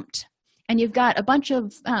being dumped, and you've got a bunch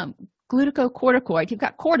of glucocorticoid, you've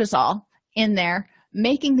got cortisol in there,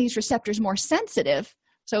 making these receptors more sensitive.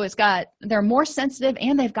 So they're more sensitive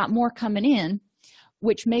and they've got more coming in,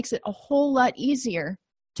 which makes it a whole lot easier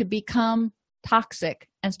to become toxic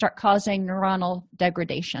and start causing neuronal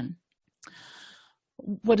degradation.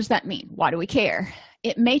 What does that mean? Why do we care?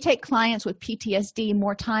 It may take clients with PTSD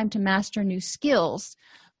more time to master new skills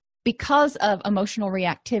because of emotional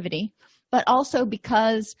reactivity, but also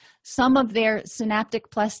because some of their synaptic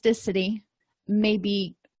plasticity may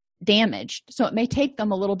be damaged. So it may take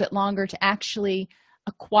them a little bit longer to actually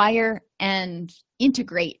acquire and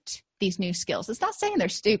integrate these new skills. It's not saying they're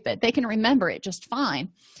stupid. They can remember it just fine.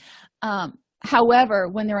 However,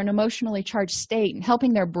 when they're in an emotionally charged state, and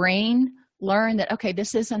helping their brain learn that, okay,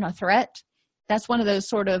 this isn't a threat, that's one of those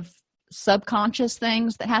sort of subconscious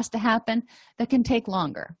things that has to happen that can take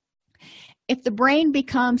longer. If the brain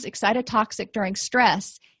becomes excitotoxic during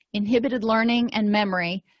stress, inhibited learning and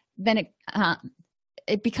memory, then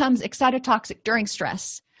it becomes excitotoxic during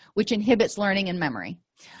stress, which inhibits learning and memory.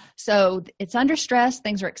 So it's under stress,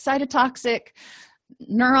 things are excitotoxic,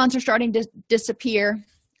 neurons are starting to disappear.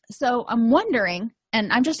 So I'm wondering,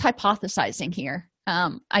 and I'm just hypothesizing here,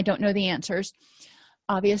 I don't know the answers,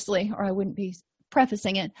 obviously, or I wouldn't be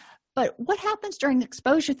prefacing it. But what happens during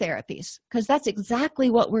exposure therapies? Because that's exactly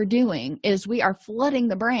what we're doing, is we are flooding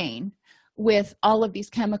the brain with all of these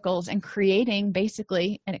chemicals and creating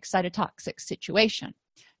basically an excitotoxic situation.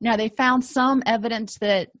 Now, they found some evidence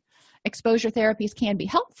that exposure therapies can be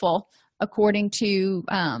helpful according to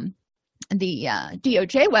the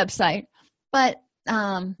DOJ website, but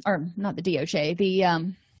or not the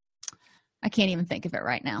DOJ, I can't even think of it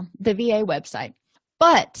right now, the VA website.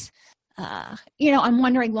 But I'm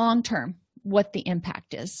wondering long term what the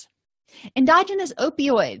impact is. Endogenous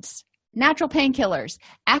opioids, natural painkillers,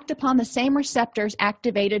 act upon the same receptors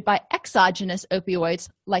activated by exogenous opioids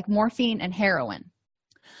like morphine and heroin.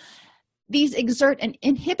 These exert an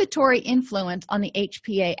inhibitory influence on the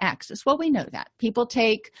HPA-Axis. Well, we know that. People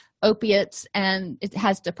take opiates and it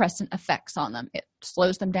has depressant effects on them. It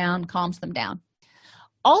slows them down, calms them down.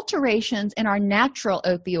 Alterations in our natural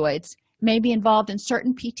opioids may be involved in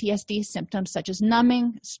certain PTSD symptoms such as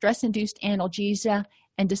numbing, stress-induced analgesia,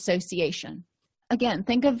 and dissociation. Again,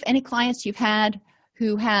 think of any clients you've had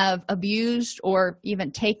who have abused or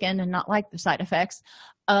even taken and not like the side effects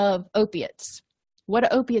of opiates. What do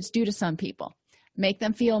opiates do to some people? Make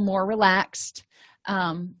them feel more relaxed,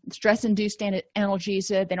 stress-induced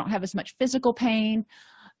analgesia. They don't have as much physical pain.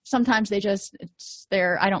 Sometimes it's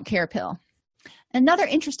their I don't care pill. Another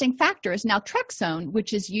interesting factor is naltrexone,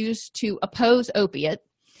 which is used to oppose opiate,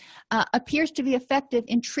 appears to be effective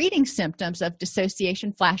in treating symptoms of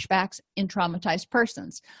dissociation flashbacks in traumatized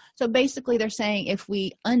persons. So basically they're saying if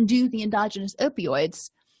we undo the endogenous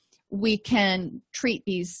opioids, we can treat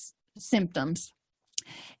these symptoms.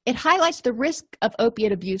 It highlights the risk of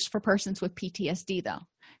opiate abuse for persons with PTSD, though,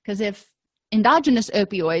 because if endogenous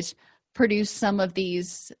opioids produce some of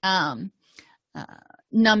these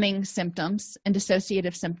numbing symptoms and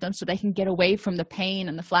dissociative symptoms so they can get away from the pain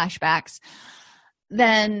and the flashbacks,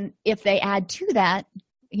 then if they add to that,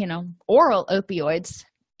 oral opioids,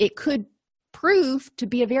 it could prove to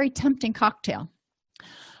be a very tempting cocktail.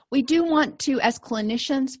 We do want to, as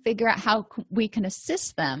clinicians, figure out how we can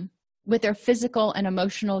assist them with their physical and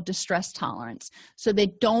emotional distress tolerance so they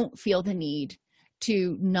don't feel the need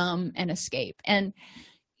to numb and escape. And,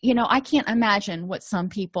 I can't imagine what some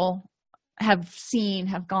people have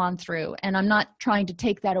gone through, and I'm not trying to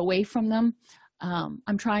take that away from them.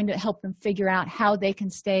 I'm trying to help them figure out how they can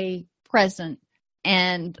stay present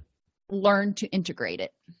and learn to integrate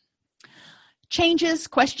it. Changes, ?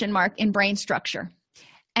 In brain structure.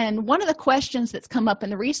 And one of the questions that's come up in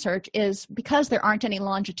the research is, because there aren't any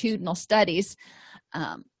longitudinal studies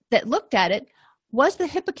that looked at it, was the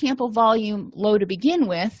hippocampal volume low to begin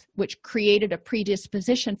with, which created a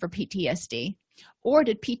predisposition for PTSD, or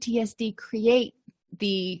did PTSD create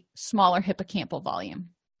the smaller hippocampal volume?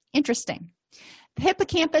 Interesting. The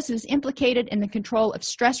hippocampus is implicated in the control of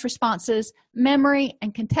stress responses, memory,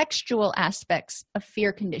 and contextual aspects of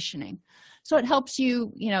fear conditioning. So it helps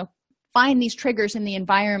you, find these triggers in the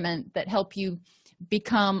environment that help you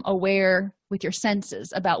become aware with your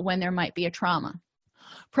senses about when there might be a trauma.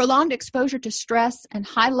 Prolonged exposure to stress and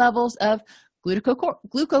high levels of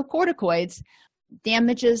glucocorticoids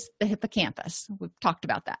damages the hippocampus. We've talked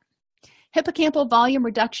about that. Hippocampal volume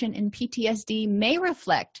reduction in PTSD may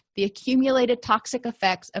reflect the accumulated toxic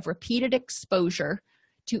effects of repeated exposure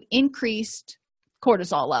to increased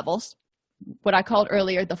cortisol levels, what I called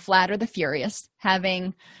earlier the flat or the furious,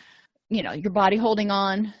 having your body holding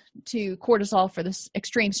on to cortisol for this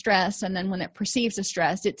extreme stress, and then when it perceives the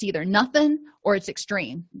stress, it's either nothing or it's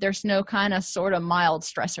extreme. There's no kind of sort of mild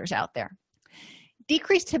stressors out there.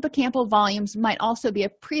 Decreased hippocampal volumes might also be a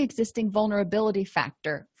pre-existing vulnerability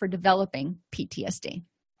factor for developing PTSD.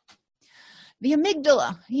 The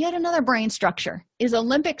amygdala, yet another brain structure, is a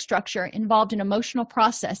limbic structure involved in emotional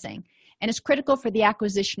processing and is critical for the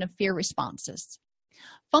acquisition of fear responses.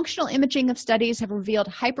 Functional imaging of studies have revealed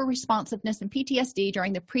hyperresponsiveness in PTSD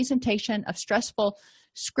during the presentation of stressful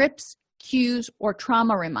scripts, cues, or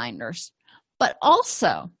trauma reminders. But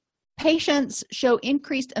also, patients show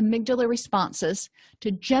increased amygdala responses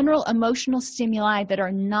to general emotional stimuli that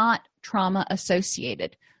are not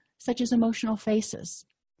trauma-associated, such as emotional faces.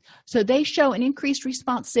 So they show an increased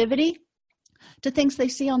responsivity to things they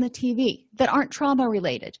see on the TV that aren't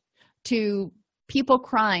trauma-related, to people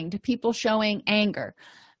crying, to people showing anger.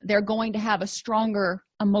 They're going to have a stronger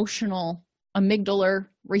emotional amygdala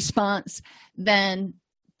response than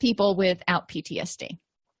people without PTSD.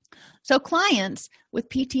 So clients with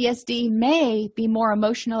PTSD may be more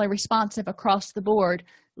emotionally responsive across the board,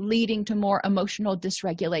 leading to more emotional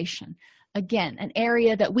dysregulation. Again, an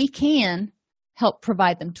area that we can help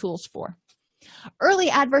provide them tools for. Early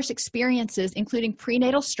adverse experiences, including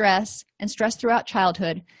prenatal stress and stress throughout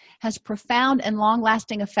childhood, has profound and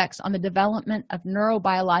long-lasting effects on the development of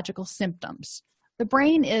neurobiological symptoms. The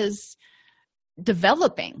brain is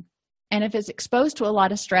developing, and if it's exposed to a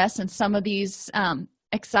lot of stress and some of these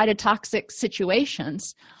excited toxic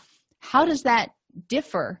situations, how does that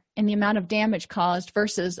differ in the amount of damage caused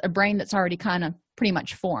versus a brain that's already kind of pretty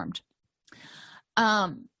much formed?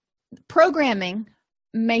 Programming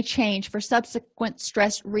may change for subsequent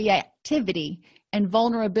stress reactivity and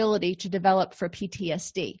vulnerability to develop for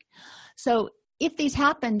PTSD. So if these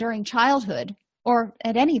happen during childhood or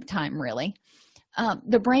at any time really,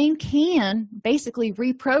 the brain can basically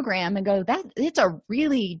reprogram and go, that it's a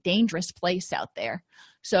really dangerous place out there.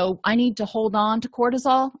 So I need to hold on to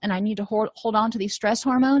cortisol and I need to hold on to these stress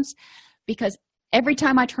hormones because every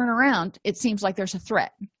time I turn around, it seems like there's a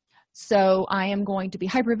threat. So I am going to be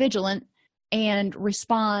hypervigilant and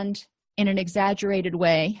respond in an exaggerated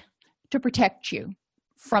way to protect you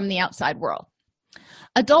from the outside world.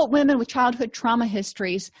 Adult women with childhood trauma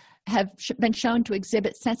histories have been shown to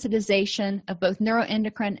exhibit sensitization of both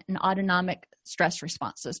neuroendocrine and autonomic stress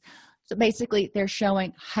responses. So basically, they're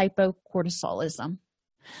showing hypocortisolism.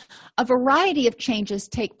 A variety of changes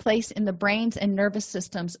take place in the brains and nervous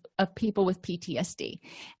systems of people with PTSD,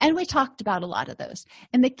 and we talked about a lot of those.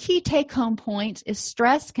 And the key take-home point is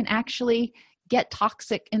stress can actually get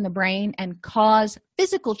toxic in the brain and cause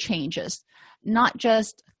physical changes, not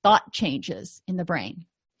just thought changes in the brain.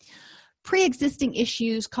 Pre-existing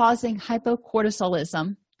issues causing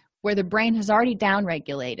hypocortisolism, where the brain has already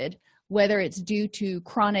downregulated, whether it's due to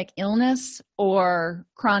chronic illness or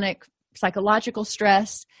chronic psychological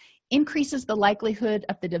stress, increases the likelihood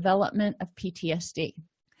of the development of PTSD.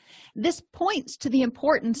 This points to the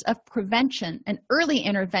importance of prevention and early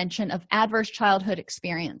intervention of adverse childhood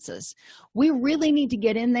experiences. We really need to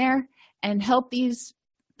get in there and help these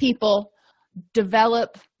people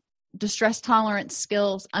develop distress tolerance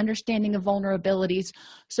skills, understanding of vulnerabilities,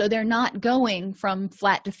 so they're not going from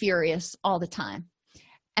flat to furious all the time,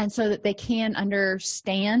 and so that they can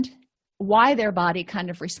understand why their body kind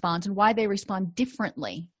of responds and why they respond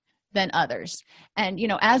differently than others. And,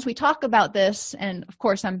 as we talk about this, and of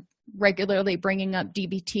course, I'm regularly bringing up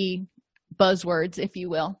DBT buzzwords, if you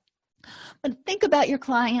will, but think about your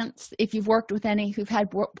clients, if you've worked with any who've had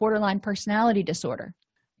borderline personality disorder.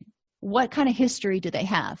 What kind of history do they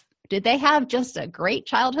have? Did they have just a great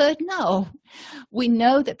childhood? No. We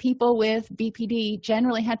know that people with BPD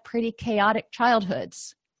generally had pretty chaotic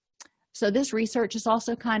childhoods. So this research is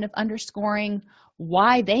also kind of underscoring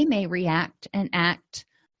why they may react and act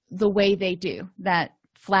the way they do, that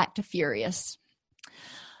flat to furious.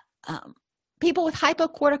 People with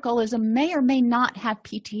hypocorticolism may or may not have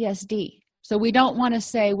PTSD. So we don't want to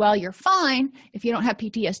say, well, you're fine if you don't have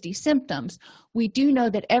PTSD symptoms. We do know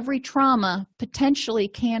that every trauma potentially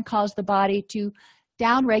can cause the body to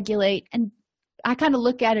downregulate, and I kind of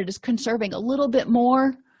look at it as conserving a little bit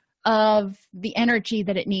more of the energy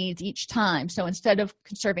that it needs each time. So instead of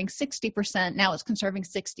conserving 60%, now it's conserving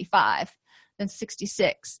 65, then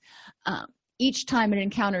 66. Each time it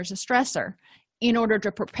encounters a stressor in order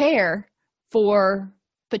to prepare for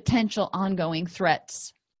potential ongoing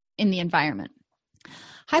threats in the environment.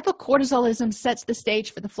 Hypocortisolism sets the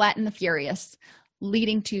stage for the flat and the furious,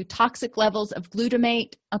 leading to toxic levels of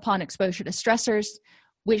glutamate upon exposure to stressors,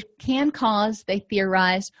 which can cause, they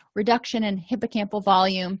theorize, reduction in hippocampal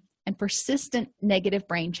volume and persistent negative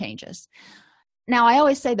brain changes. Now, I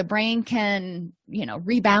always say the brain can,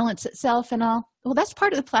 rebalance itself and all. Well, that's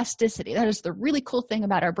part of the plasticity. That is the really cool thing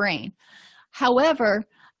about our brain. However,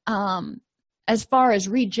 as far as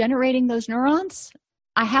regenerating those neurons,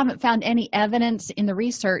 I haven't found any evidence in the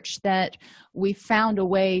research that we've found a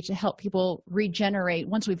way to help people regenerate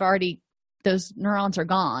once those neurons are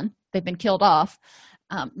gone, they've been killed off.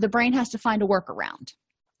 The brain has to find a workaround.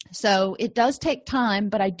 So it does take time,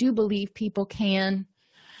 but I do believe people can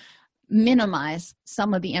minimize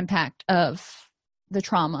some of the impact of the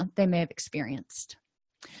trauma they may have experienced.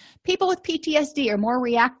 People with PTSD are more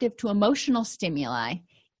reactive to emotional stimuli,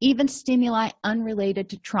 even stimuli unrelated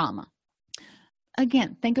to trauma.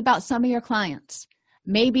 Again, think about some of your clients.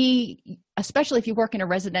 Maybe, especially if you work in a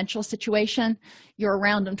residential situation, you're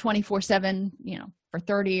around them 24/7, for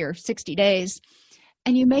 30 or 60 days.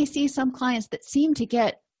 And you may see some clients that seem to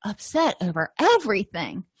get upset over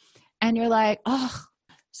everything. And you're like, oh,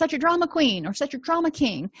 such a drama queen or such a drama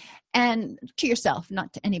king. And to yourself,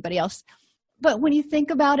 not to anybody else. But when you think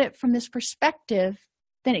about it from this perspective,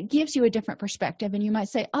 then it gives you a different perspective. And you might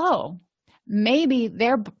say, oh, maybe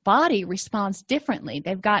their body responds differently.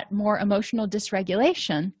 They've got more emotional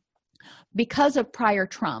dysregulation because of prior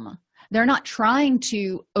trauma. They're not trying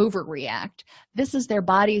to overreact. This is their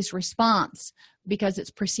body's response because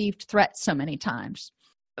it's perceived threat so many times.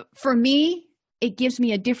 For me, it gives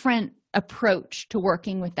me a different approach to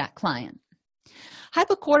working with that client.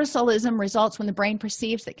 Hypocortisolism results when the brain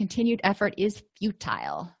perceives that continued effort is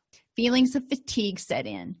futile. Feelings of fatigue set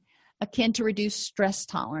in, akin to reduced stress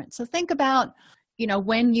tolerance. So think about,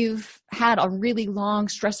 when you've had a really long,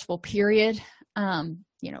 stressful period,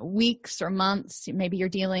 weeks or months, maybe you're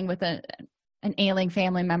dealing with an ailing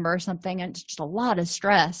family member or something, and it's just a lot of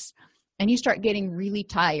stress, and you start getting really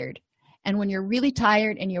tired. And when you're really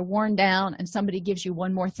tired and you're worn down and somebody gives you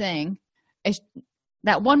one more thing,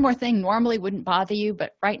 that one more thing normally wouldn't bother you,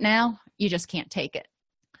 but right now you just can't take it.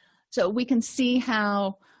 So we can see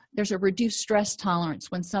how there's a reduced stress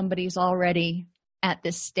tolerance when somebody's already at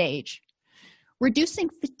this stage. Reducing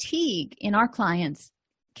fatigue in our clients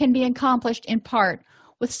can be accomplished in part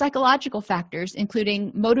with psychological factors,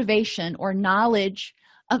 including motivation or knowledge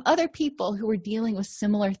of other people who are dealing with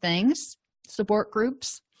similar things, support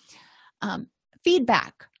groups,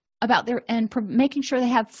 feedback about making sure they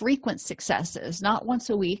have frequent successes, not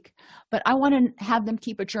once a week, but I want to have them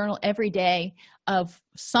keep a journal every day of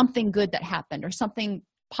something good that happened or something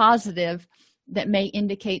positive that may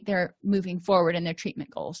indicate they're moving forward in their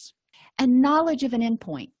treatment goals. And knowledge of an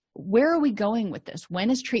endpoint. Where are we going with this?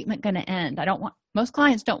 When is treatment going to end? Most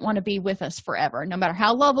clients don't want to be with us forever. No matter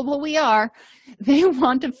how lovable we are, they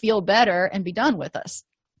want to feel better and be done with us.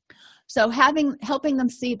 So helping them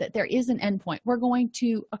see that there is an endpoint. We're going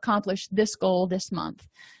to accomplish this goal this month,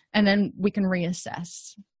 and then we can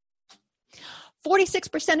reassess.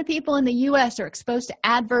 46% of people in the U.S. are exposed to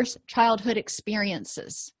adverse childhood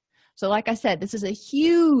experiences. So like I said, this is a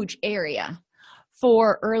huge area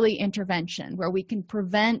for early intervention where we can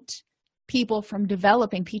prevent people from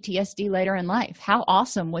developing PTSD later in life. How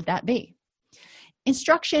awesome would that be?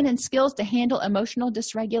 Instruction and skills to handle emotional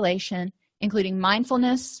dysregulation, including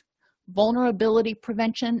mindfulness, vulnerability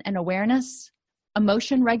prevention and awareness,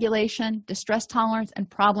 emotion regulation, distress tolerance, and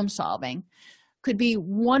problem solving could be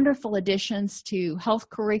wonderful additions to health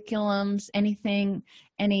curriculums,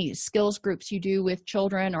 any skills groups you do with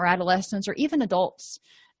children or adolescents or even adults.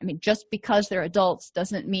 I mean, just because they're adults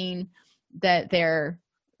doesn't mean that they're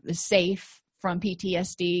safe from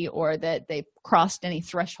PTSD or that they've crossed any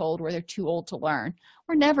threshold where they're too old to learn.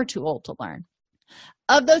 We're never too old to learn.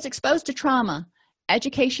 Of those exposed to trauma,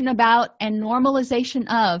 education about and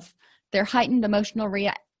normalization of their heightened emotional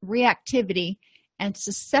reactivity and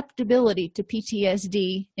susceptibility to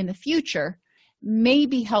PTSD in the future may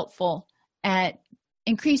be helpful at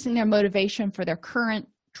increasing their motivation for their current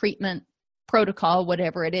treatment protocol,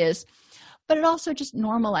 whatever it is. But it also just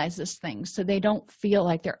normalizes things so they don't feel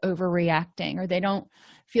like they're overreacting or they don't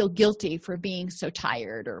feel guilty for being so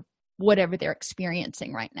tired or whatever they're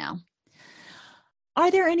experiencing right now.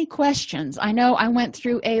 Are there any questions? I know I went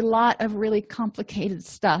through a lot of really complicated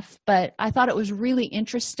stuff, but I thought it was really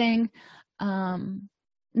interesting, not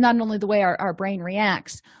only the way our brain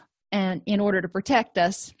reacts and in order to protect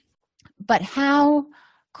us, but how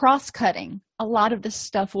cross-cutting a lot of this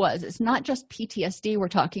stuff was. It's not just PTSD we're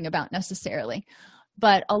talking about necessarily,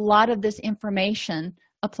 but a lot of this information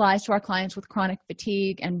applies to our clients with chronic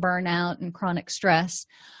fatigue and burnout and chronic stress.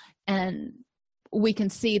 And we can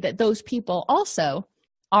see that those people also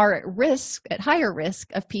are at higher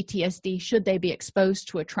risk of PTSD should they be exposed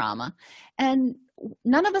to a trauma. And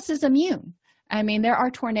none of us is immune. I mean, there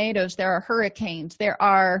are tornadoes, there are hurricanes, there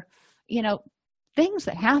are, things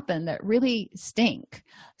that happen that really stink.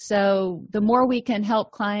 So the more we can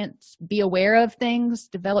help clients be aware of things,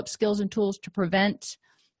 develop skills and tools to prevent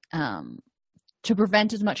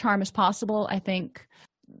as much harm as possible, I think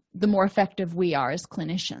the more effective we are as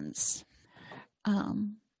clinicians.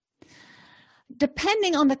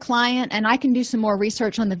 Depending on the client, and I can do some more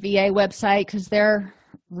research on the VA website because they're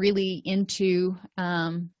really into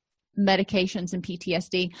medications and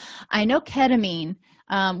PTSD. I know ketamine,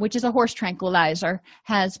 which is a horse tranquilizer,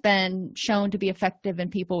 has been shown to be effective in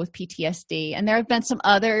people with PTSD. And there have been some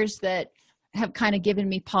others that have kind of given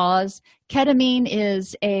me pause. Ketamine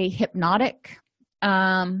is a hypnotic.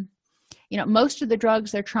 Most of the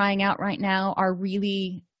drugs they're trying out right now are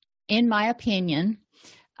really, in my opinion,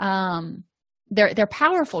 they're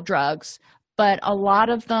powerful drugs, but a lot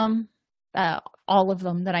of them, all of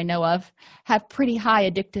them that I know of, have pretty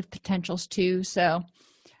high addictive potentials too. So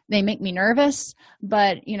they make me nervous,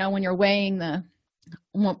 but when you're when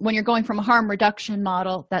you're going from a harm reduction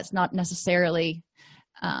model, that's not necessarily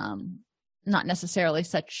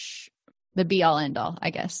such the be all end all, I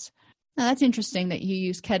guess. Now, that's interesting that you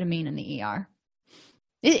use ketamine in the ER.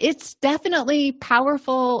 It's definitely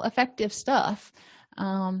powerful, effective stuff.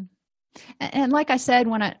 And like I said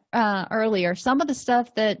earlier, some of the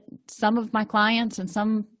stuff that some of my clients and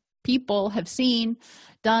some people have seen,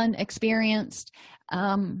 done, experienced,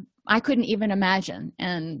 I couldn't even imagine.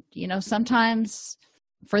 And, sometimes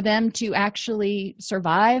for them to actually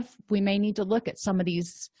survive, we may need to look at some of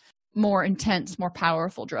these more intense, more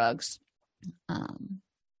powerful drugs.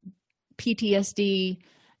 PTSD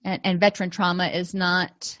and veteran trauma is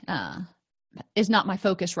not my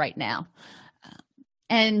focus right now.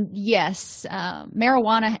 And yes,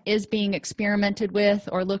 marijuana is being experimented with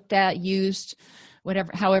or looked at, used,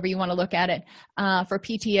 however you want to look at it, for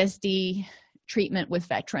PTSD treatment with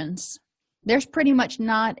veterans. There's pretty much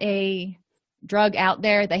not a drug out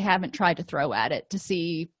there they haven't tried to throw at it to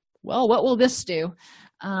see, well, what will this do?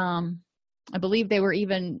 I believe they were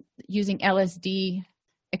even using LSD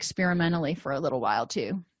experimentally for a little while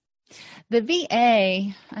too. The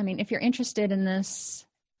VA, if you're interested in this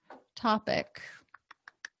topic,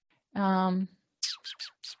 let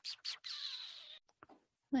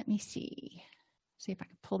me see if I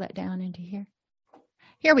can pull that down into here.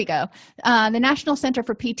 Here we go. The National Center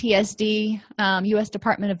for PTSD, U.S.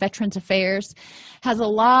 Department of Veterans Affairs, has a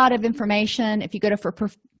lot of information. If you go to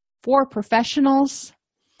for professionals,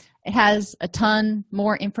 it has a ton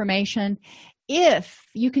more information. If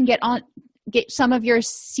you can get some of your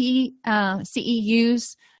CEUs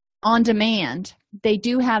on demand, they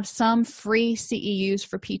do have some free CEUs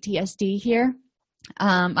for PTSD here.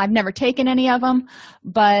 I've never taken any of them,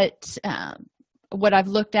 but what I've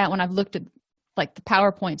looked at when I've looked at like the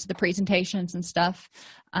PowerPoints, the presentations and stuff,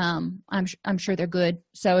 I'm sure they're good.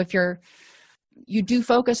 So if you do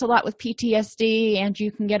focus a lot with PTSD and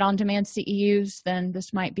you can get on-demand CEUs, then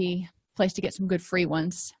this might be a place to get some good free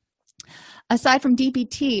ones. Aside from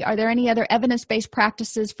DBT, are there any other evidence-based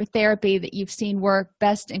practices for therapy that you've seen work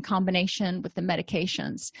best in combination with the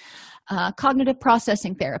medications? Cognitive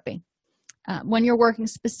processing therapy. When you're working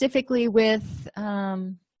specifically with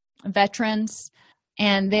veterans,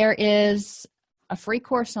 and there is a free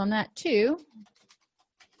course on that too.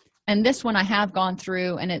 And this one I have gone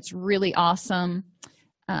through, and it's really awesome.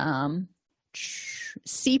 cpt.musc.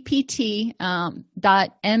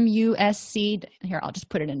 Here, I'll just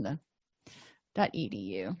put it in the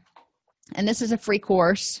 .edu. And this is a free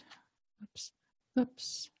course.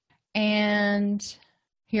 Oops. And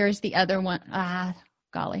here's the other one.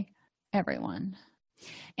 Golly, everyone.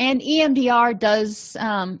 And EMDR does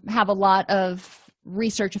have a lot of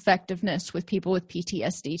research effectiveness with people with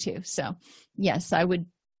PTSD too. So yes, I would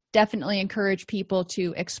definitely encourage people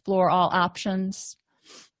to explore all options.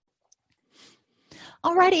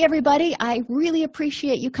 Alrighty, everybody. I really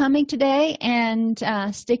appreciate you coming today and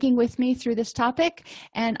sticking with me through this topic.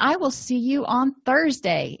 And I will see you on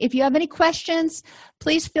Thursday. If you have any questions,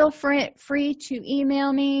 please feel free to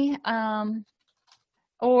email me.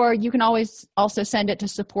 Or you can always also send it to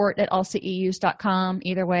support@allceus.com.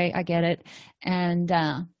 Either way, I get it. And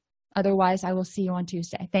otherwise, I will see you on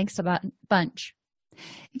Tuesday. Thanks a bunch.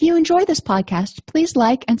 If you enjoy this podcast, please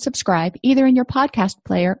like and subscribe either in your podcast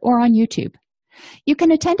player or on YouTube. You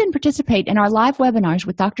can attend and participate in our live webinars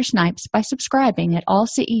with Dr. Snipes by subscribing at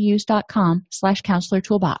allceus.com/counselor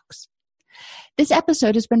toolbox. This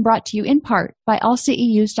episode has been brought to you in part by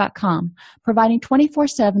allceus.com, providing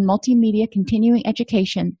 24/7 multimedia continuing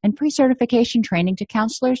education and pre-certification training to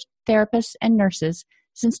counselors, therapists, and nurses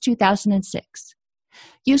since 2006.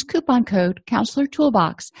 Use coupon code Counselor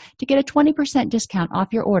Toolbox to get a 20% discount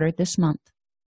off your order this month.